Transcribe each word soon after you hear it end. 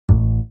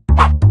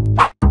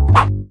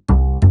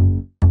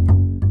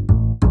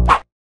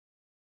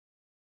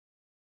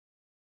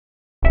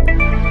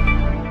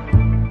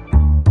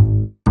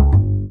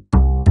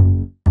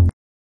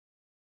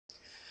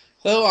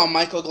Hello, I'm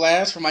Michael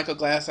Glass from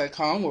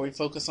michaelglass.com, where we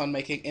focus on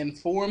making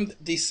informed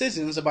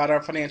decisions about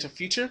our financial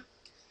future.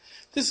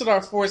 This is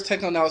our forex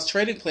technical analysis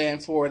trading plan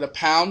for the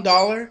pound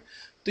dollar,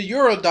 the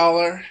euro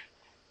dollar,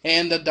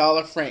 and the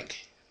dollar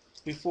franc.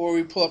 Before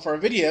we pull up our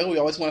video, we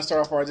always want to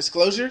start off our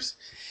disclosures.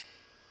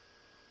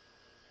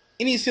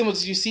 Any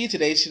symbols you see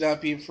today should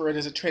not be inferred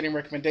as a trading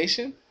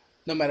recommendation.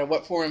 No matter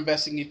what form of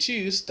investing you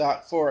choose,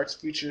 stock, forex,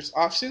 futures,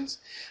 options,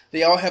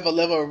 they all have a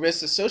level of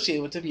risk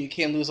associated with them. You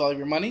can lose all of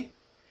your money.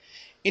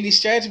 Any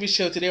strategy we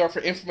show today are for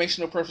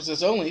informational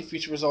purposes only.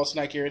 Future results are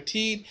not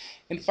guaranteed.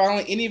 And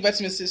finally, any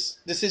investment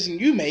decision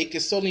you make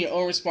is solely your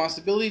own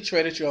responsibility.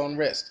 Trade at your own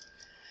risk.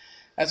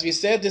 As we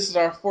said, this is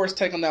our forex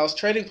technical analysis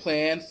trading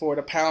plan for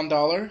the pound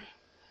dollar,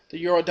 the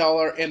euro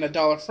dollar, and the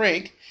dollar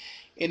franc.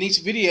 In each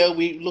video,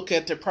 we look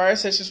at the prior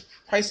session's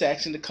price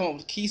action to come up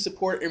with key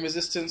support and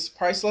resistance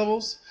price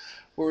levels.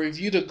 We'll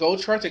review the gold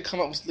chart to come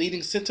up with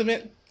leading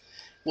sentiment.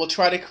 We'll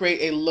try to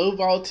create a low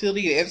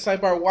volatility and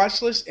inside bar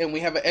watch list, and we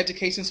have an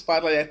education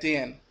spotlight at the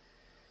end.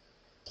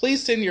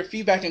 Please send your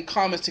feedback and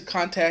comments to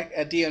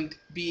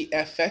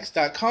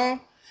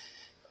contact@dmbfx.com,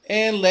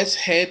 and let's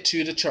head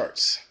to the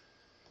charts.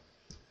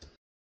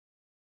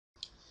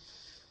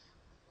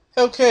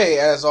 Okay,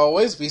 as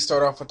always, we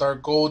start off with our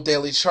gold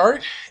daily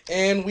chart,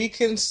 and we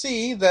can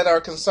see that our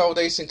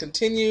consolidation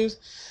continues,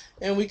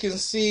 and we can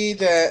see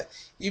that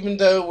even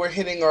though we're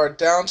hitting our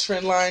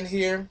downtrend line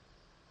here,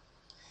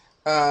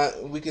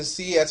 we can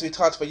see, as we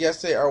talked about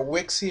yesterday, our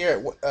wicks here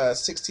at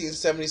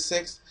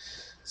 1676.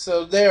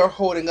 So they are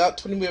holding up.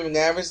 20 moving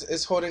average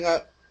is holding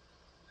up.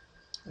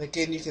 And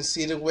again, you can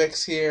see the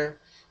wicks here.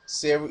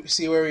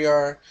 See where we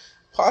are.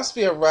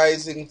 Possibly a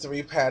rising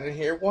 3 pattern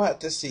here. We'll have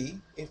to see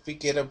if we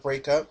get a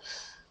breakup.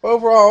 But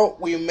overall,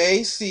 we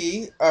may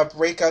see a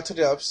breakout to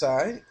the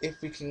upside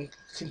if we can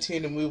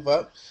continue to move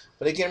up.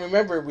 But again,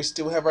 remember, we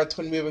still have our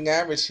 20 moving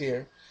average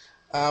here.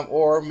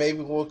 Or maybe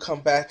we'll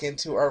come back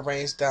into our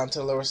range down to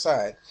the lower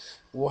side.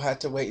 We'll have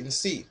to wait and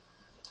see.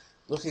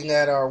 Looking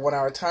at our 1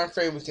 hour time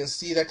frame, we can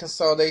see that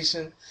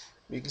consolidation.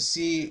 We can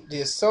see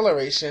the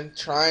acceleration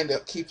trying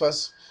to keep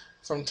us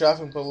from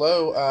dropping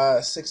below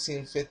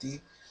 1650.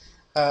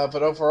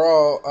 But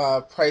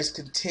overall, price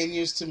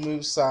continues to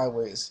move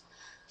sideways.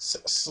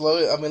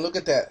 Slowly, I mean, look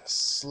at that.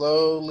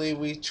 Slowly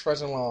we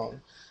trudge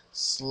along.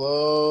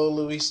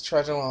 Slowly we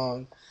trudge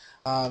along.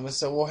 And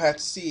so we'll have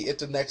to see if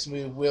the next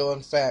move will,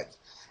 in fact,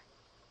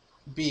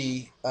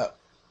 be up.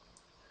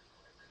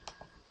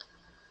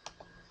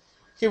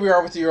 Here we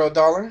are with the euro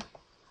dollar.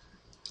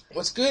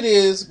 What's good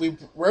is we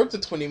broke the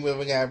 20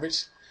 moving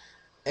average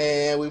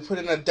and we put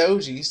in a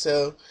doji,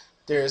 so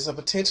there's a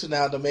potential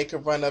now to make a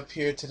run up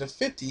here to the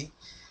 50.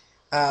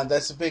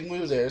 That's a big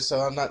move there,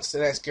 so I'm not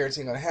saying that's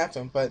guaranteeing going to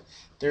happen, but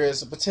there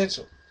is a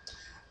potential.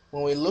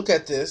 When we look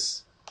at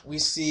this, we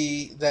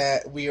see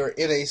that we are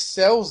in a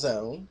sell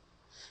zone.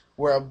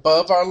 We're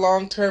above our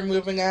long-term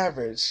moving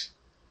average.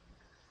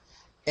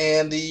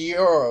 And the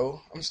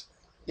euro,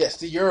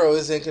 the euro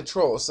is in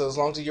control. So as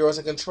long as the euro is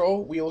in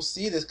control, we will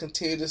see this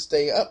continue to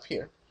stay up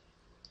here.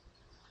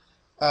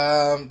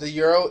 The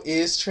euro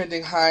is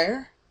trending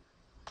higher,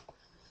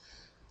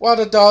 while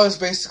the dollar is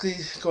basically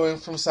going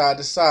from side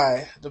to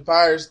side. The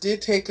buyers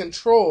did take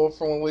control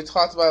from when we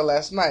talked about it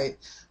last night,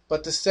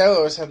 but the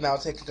sellers have now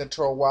taken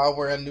control while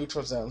we're in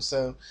neutral zone.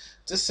 So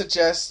this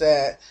suggests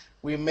that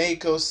we may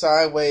go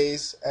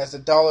sideways as the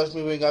dollar is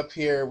moving up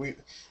here. We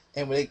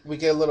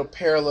get a little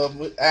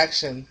parallel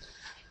action.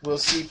 We'll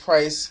see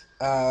price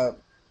kind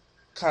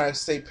of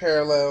stay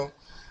parallel,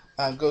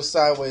 go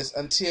sideways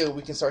until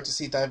we can start to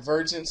see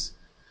divergence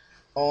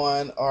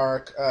on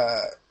our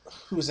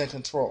who's in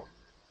control.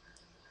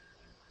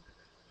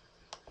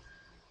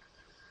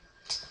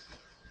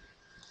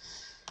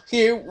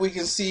 Here we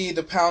can see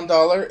the pound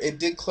dollar. It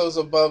did close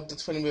above the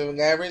 20 moving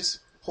average,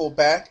 pull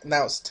back.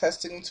 Now it's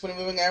testing the 20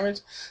 moving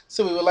average.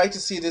 So we would like to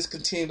see this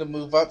continue to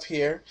move up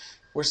here.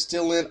 We're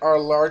still in our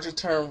larger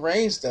term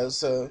range though,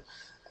 so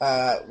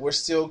we're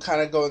still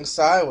kind of going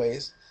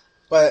sideways.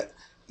 But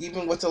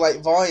even with the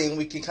light volume,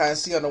 we can kind of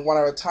see on the 1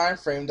 hour time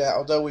frame that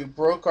although we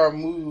broke our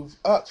move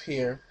up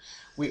here,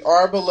 we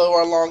are below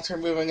our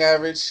long-term moving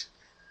average.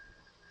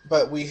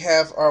 But we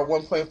have our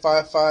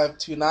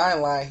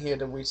 1.5529 line here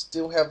that we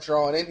still have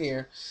drawn in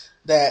here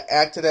that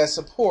acted as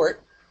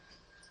support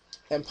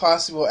and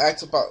possibly will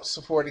act about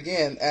support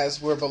again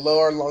as we're below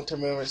our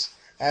long-term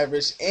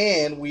average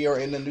and we are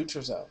in the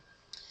neutral zone.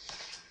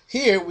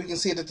 Here we can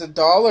see that the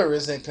dollar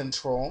is in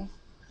control,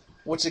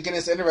 which again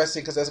is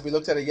interesting because as we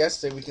looked at it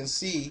yesterday, we can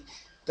see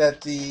that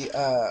the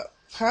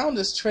pound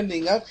is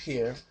trending up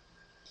here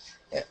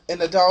and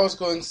the dollar is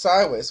going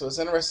sideways. So it's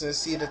interesting to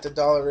see that the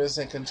dollar is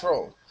in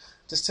control.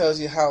 This tells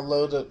you how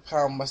low the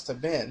pound must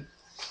have been.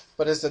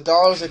 But as the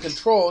dollar is in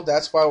control,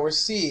 that's why we're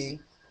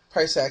seeing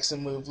price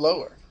action move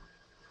lower.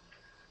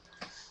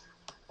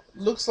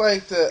 Looks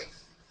like the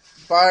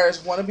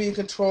buyers want to be in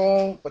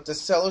control, but the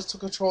sellers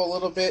took control a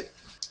little bit.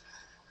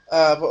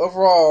 But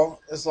overall,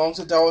 as long as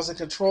the dollar is in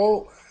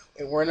control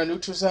and we're in a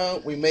neutral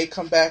zone, we may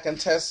come back and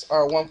test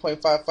our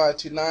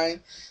 1.5529,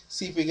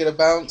 see if we get a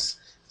bounce,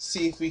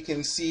 see if we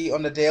can see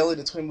on the daily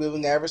the 20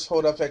 moving average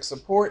hold up at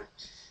support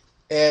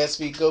as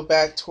we go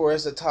back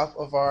towards the top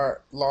of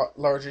our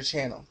larger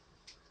channel.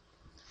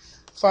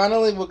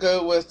 Finally, we'll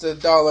go with the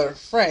dollar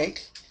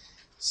franc.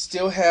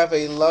 Still have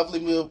a lovely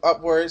move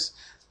upwards.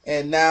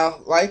 And now,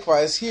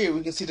 likewise, here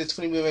we can see the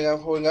 20 moving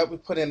average holding up. We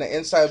put in an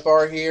inside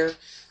bar here.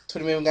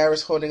 20 moving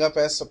average holding up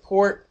as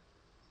support.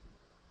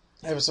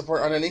 I have a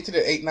support underneath it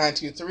at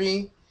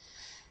 8923.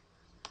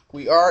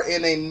 We are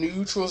in a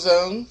neutral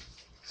zone.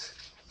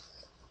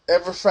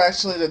 Ever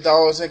fractionally, the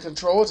dollar is in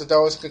control. As the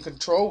dollar is in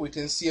control, we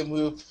can see a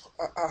move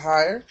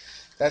higher.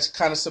 That's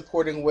kind of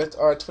supporting with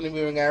our 20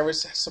 moving average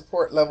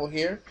support level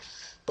here.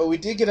 But we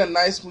did get a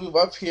nice move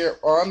up here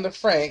on the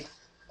franc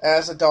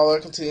as the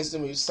dollar continues to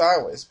move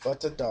sideways.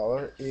 But the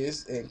dollar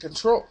is in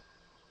control.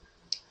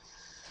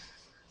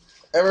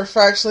 Ever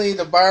fractionally,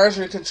 the buyers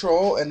are in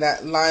control, and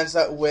that lines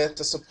up with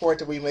the support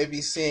that we may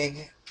be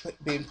seeing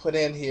being put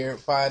in here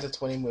by the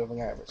 20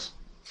 moving average.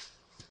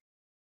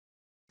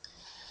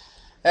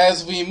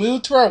 As we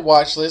move to our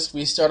watch list,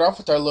 we start off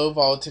with our low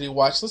volatility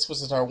watch list,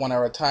 which is our 1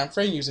 hour time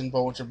frame using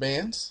Bollinger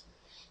Bands.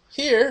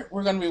 Here,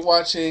 we're going to be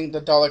watching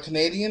the dollar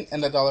Canadian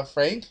and the dollar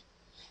franc.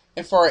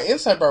 And for our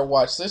inside bar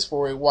watch list,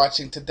 where we're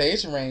watching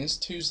today's range,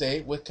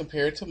 Tuesday, with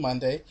compared to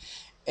Monday.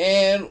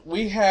 And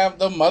we have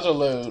the mother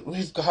load.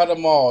 We've got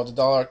them all. The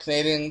dollar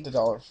Canadian, the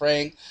dollar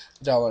franc,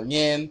 the dollar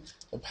yen,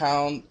 the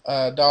pound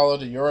dollar,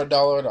 the euro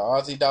dollar, the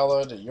Aussie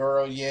dollar, the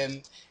euro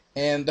yen,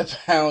 and the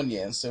pound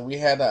yen. So we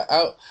had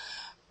a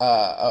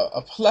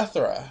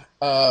plethora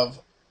of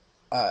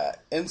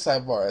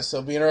inside bars. So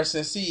it'll be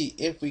interesting to see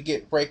if we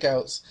get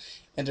breakouts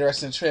in the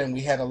rest of the trend.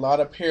 We had a lot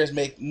of pairs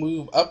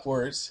move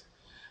upwards,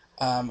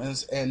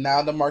 and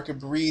now the market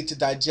breathed to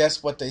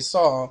digest what they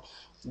saw.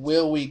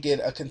 Will we get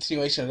a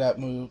continuation of that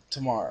move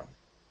tomorrow?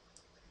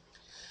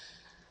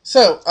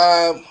 So,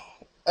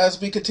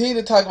 as we continue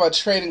to talk about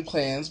trading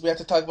plans, we have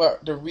to talk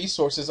about the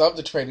resources of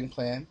the trading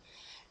plan.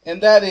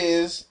 And that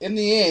is, in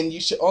the end,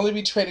 you should only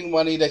be trading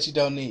money that you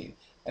don't need.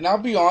 And I'll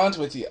be honest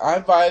with you, I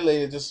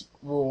violated this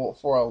rule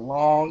for a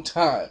long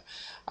time.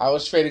 I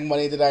was trading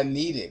money that I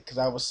needed because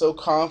I was so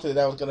confident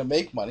I was going to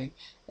make money.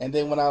 And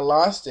then when I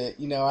lost it,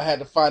 I had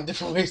to find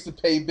different ways to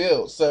pay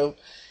bills. So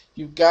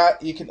you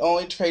can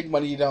only trade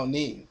money you don't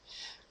need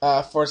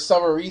for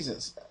several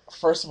reasons.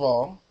 First of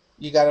all,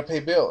 you got to pay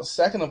bills.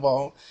 Second of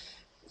all,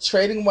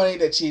 trading money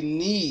that you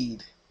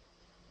need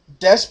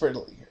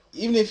desperately,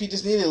 even if you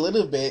just need a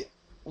little bit,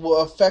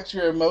 will affect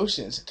your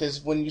emotions.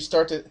 Because when you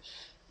start to,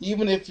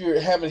 even if you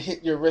haven't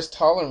hit your risk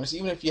tolerance,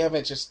 even if you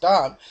haven't just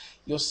stopped,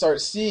 you'll start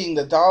seeing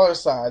the dollar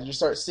side. You'll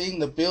start seeing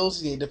the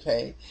bills you need to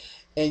pay,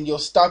 and you'll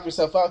stop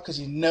yourself out because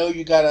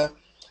you got to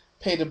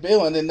pay the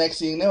bill, and then next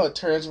thing you know, it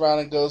turns around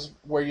and goes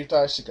where you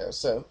thought it should go.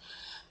 So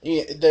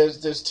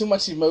there's too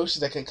much emotion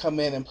that can come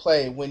in and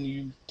play when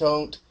you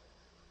don't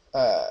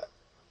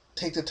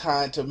take the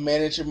time to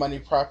manage your money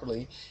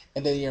properly,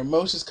 and then your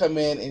emotions come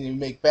in and you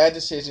make bad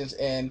decisions,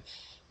 and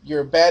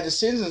your bad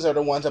decisions are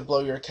the ones that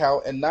blow your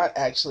account and not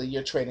actually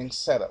your trading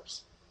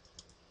setups.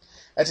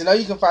 As you know,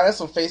 you can find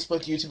us on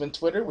Facebook, YouTube, and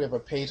Twitter. We have a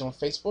page on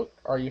Facebook,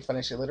 Are You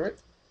Financially Literate?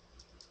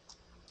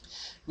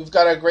 We've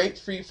got a great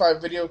free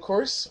 5-video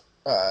course,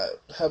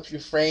 help you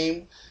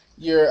frame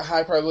your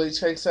high probability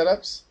trading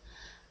setups.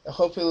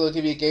 Hopefully it'll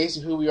give you a gauge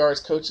of who we are as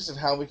coaches and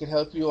how we can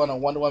help you on a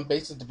one-to-one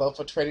basis develop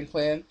a trading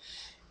plan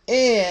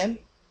and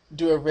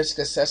do a risk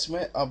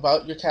assessment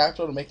about your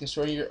capital to making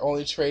sure you're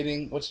only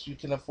trading what you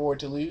can afford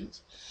to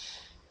lose.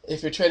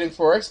 If you're trading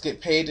Forex,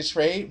 get paid to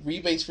trade.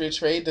 Rebates for your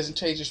trade. Doesn't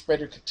change your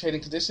spread or trading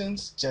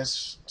conditions.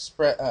 Just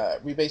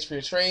rebates for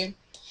your trade.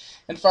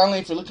 And finally,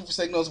 if you're looking for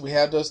signals, we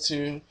have those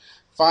too.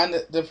 Find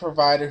the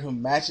provider who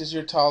matches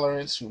your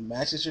tolerance, who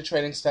matches your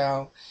trading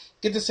style.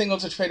 Get the signal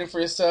to trade it for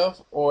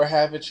yourself or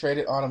have it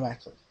traded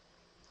automatically.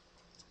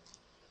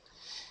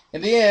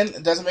 In the end,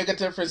 it doesn't make a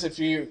difference if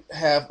you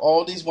have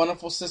all these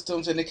wonderful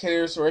systems,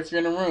 indicators, or if you're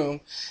in a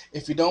room,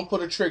 if you don't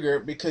pull a trigger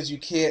because you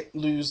can't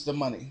lose the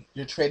money.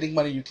 You're trading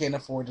money you can't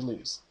afford to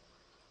lose.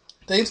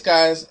 Thanks,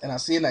 guys, and I'll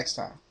see you next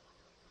time.